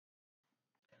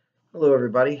Hello,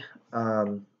 everybody.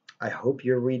 I hope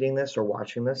you're reading this or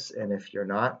watching this, and if you're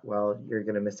not, well, you're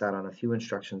going to miss out on a few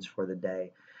instructions for the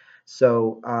day.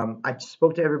 I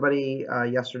spoke to everybody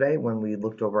yesterday when we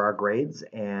looked over our grades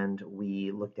and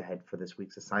we looked ahead for this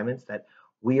week's assignments that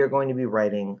we are going to be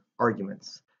writing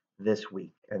arguments this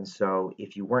week. And so,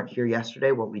 if you weren't here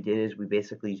yesterday, what we did is we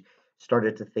basically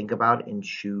started to think about and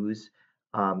choose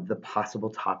the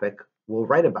possible topic we'll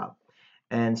write about.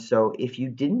 And so, if you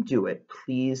didn't do it,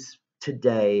 please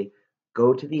today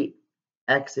go to the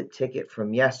exit ticket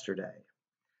from yesterday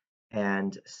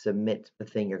and submit the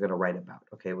thing you're going to write about.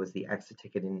 Okay, it was the exit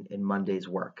ticket in Monday's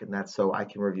work, and that's so I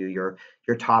can review your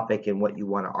topic and what you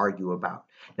want to argue about.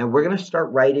 Now we're going to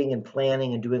start writing and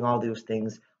planning and doing all those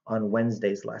things on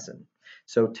Wednesday's lesson.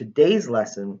 So today's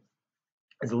lesson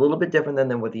is a little bit different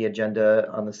than what the agenda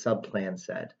on the sub plan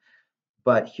said.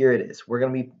 But here it is. We're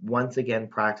going to be once again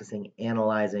practicing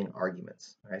analyzing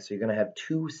arguments. All right, so you're going to have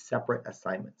two separate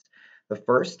assignments. The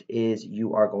first is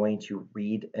you are going to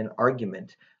read an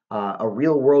argument, a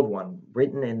real world one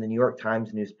written in the New York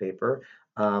Times newspaper,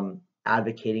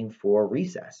 advocating for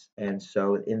recess. And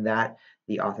so in that,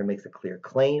 the author makes a clear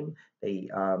claim. They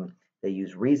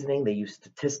use reasoning, they use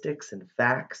statistics and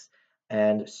facts.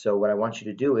 And so what I want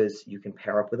you to do is you can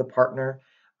pair up with a partner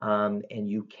and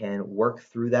you can work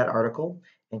through that article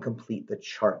and complete the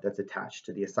chart that's attached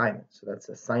to the assignment. So that's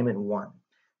assignment one.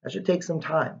 That should take some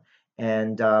time.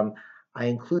 And I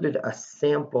included a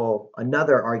sample,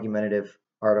 another argumentative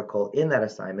article in that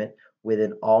assignment with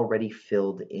an already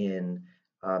filled in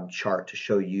chart to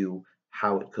show you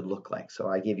how it could look like. So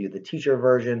I gave you the teacher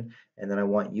version, and then I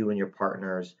want you and your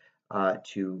partners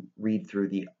to read through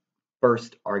the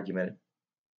first argument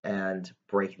and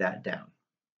break that down.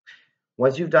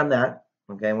 Once you've done that,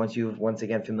 okay, once you've once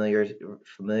again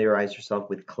familiarized yourself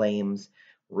with claims,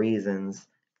 reasons,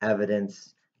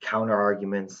 evidence, counter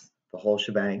arguments, the whole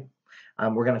shebang,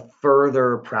 we're going to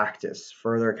further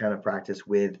kind of practice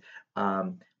with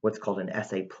what's called an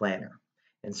essay planner.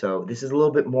 And so this is a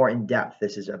little bit more in depth.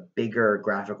 This is a bigger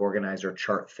graphic organizer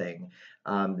chart thing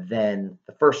than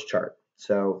the first chart.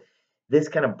 So this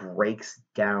kind of breaks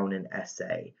down an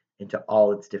essay into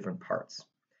all its different parts.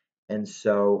 And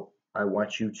so I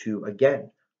want you to,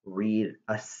 again, read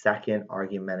a second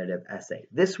argumentative essay.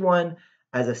 This one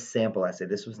as a sample essay.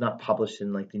 This was not published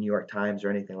in like the New York Times or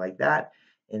anything like that.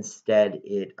 Instead,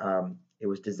 it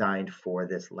was designed for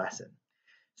this lesson.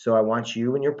 So I want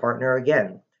you and your partner,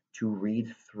 again, to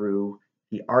read through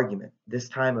the argument, this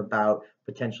time about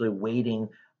potentially waiting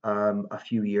a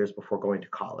few years before going to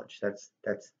college. That's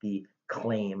the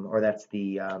claim, or that's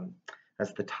the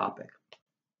topic.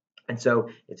 And so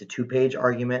it's a two-page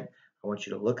argument. I want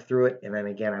you to look through it. And then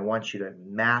again, I want you to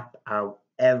map out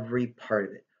every part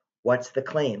of it. What's the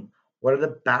claim? What are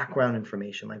the background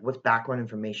information? Like what's background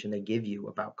information they give you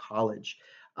about college?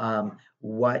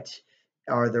 What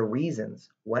are the reasons?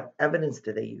 What evidence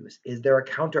do they use? Is there a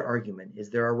counter argument?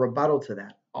 Is there a rebuttal to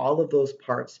that? All of those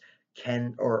parts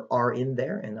can or are in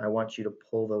there. And I want you to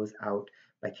pull those out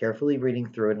by carefully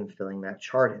reading through it and filling that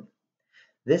chart in.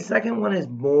 This second one is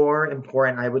more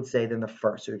important, I would say, than the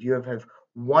first. So if you have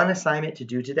one assignment to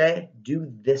do today,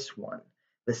 do this one,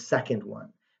 the second one,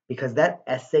 because that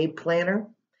essay planner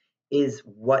is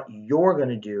what you're going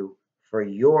to do for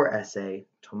your essay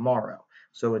tomorrow.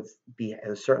 So it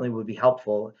certainly would be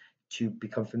helpful to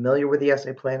become familiar with the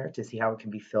essay planner to see how it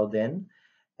can be filled in.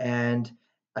 And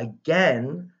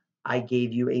again, I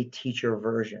gave you a teacher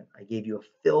version. I gave you a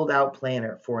filled out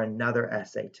planner for another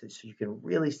essay so you can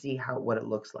really see what it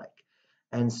looks like.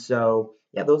 And so,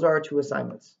 yeah, those are our two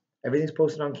assignments. Everything's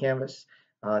posted on Canvas.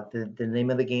 The name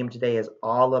of the game today is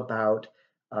all about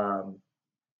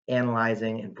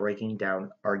analyzing and breaking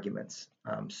down arguments.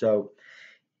 So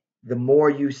the more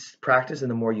you practice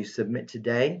and the more you submit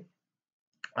today,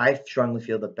 I strongly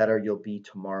feel the better you'll be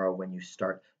tomorrow when you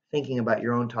start thinking about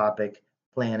your own topic,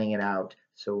 planning it out,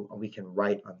 so we can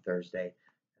write on Thursday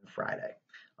and Friday.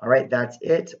 All right, that's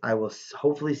it. I will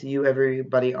hopefully see you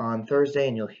everybody on Thursday,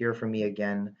 and you'll hear from me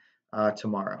again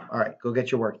tomorrow. All right, go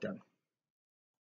get your work done.